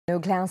No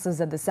classes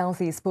at the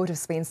Southeast Port of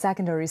Spain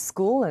Secondary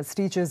School as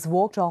teachers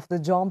walked off the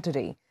job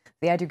today.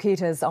 The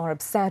educators are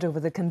upset over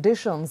the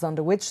conditions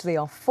under which they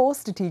are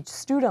forced to teach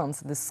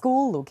students at the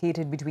school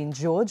located between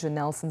George and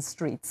Nelson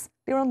Streets.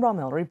 Liran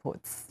Bromell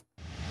reports.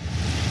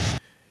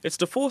 It's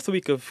the fourth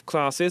week of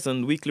classes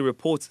and weekly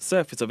reports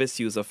surface of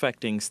issues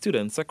affecting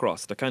students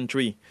across the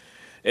country.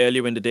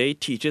 Earlier in the day,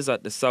 teachers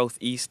at the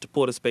Southeast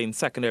Port of Spain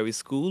Secondary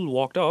School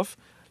walked off,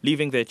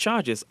 leaving their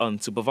charges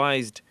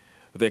unsupervised.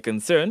 Their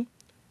concern: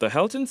 the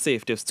health and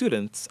safety of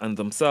students and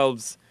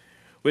themselves.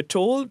 We're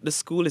told the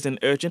school is in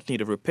urgent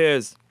need of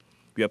repairs.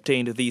 We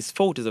obtained these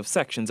photos of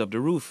sections of the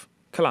roof,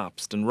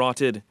 collapsed and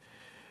rotted.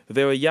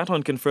 There are yet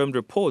unconfirmed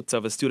reports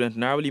of a student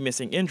narrowly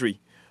missing injury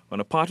when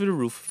a part of the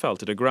roof fell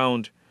to the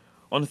ground.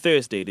 On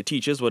Thursday, the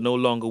teachers were no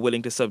longer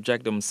willing to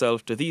subject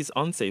themselves to these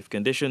unsafe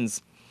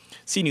conditions.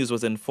 CNews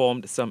was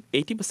informed some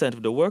 80%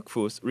 of the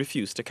workforce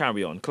refused to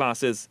carry on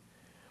classes.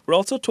 We're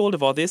also told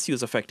of other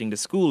issues affecting the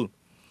school,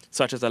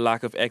 such as a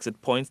lack of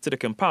exit points to the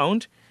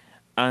compound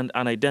and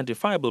an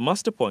identifiable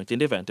muster point in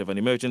the event of an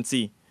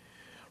emergency.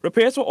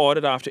 Repairs were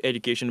ordered after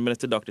Education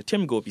Minister Dr.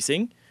 Tim Gopi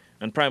Singh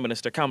and Prime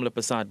Minister Kamala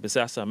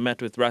Persad-Bissessar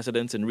met with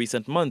residents in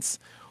recent months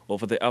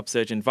over the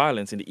upsurge in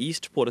violence in the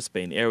East Port of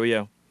Spain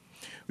area.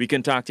 We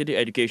contacted the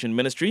Education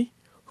Ministry,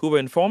 who were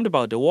informed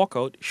about the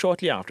walkout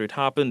shortly after it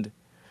happened.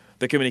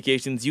 The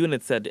communications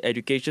unit said the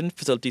Education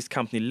Facilities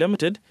Company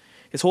Limited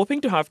is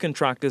hoping to have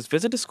contractors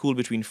visit the school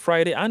between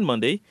Friday and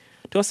Monday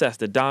to assess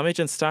the damage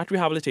and start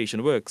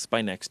rehabilitation works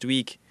by next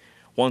week.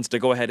 Once the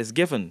go-ahead is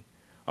given,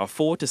 a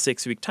 4 to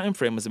 6 week time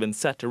frame has been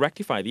set to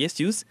rectify the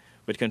issues,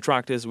 with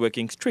contractors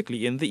working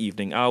strictly in the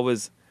evening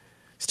hours.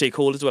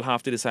 Stakeholders will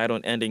have to decide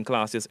on ending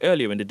classes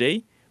earlier in the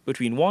day,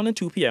 between 1 and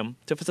 2 p.m.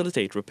 to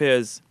facilitate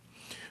repairs.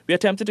 We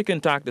attempted to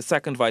contact the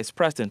second vice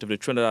president of the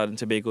Trinidad and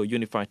Tobago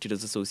Unified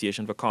Teachers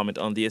Association for comment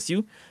on the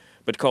issue,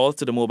 but calls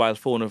to the mobile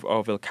phone of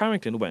Orville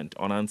Carrington went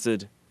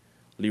unanswered.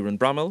 Liran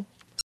Bromell,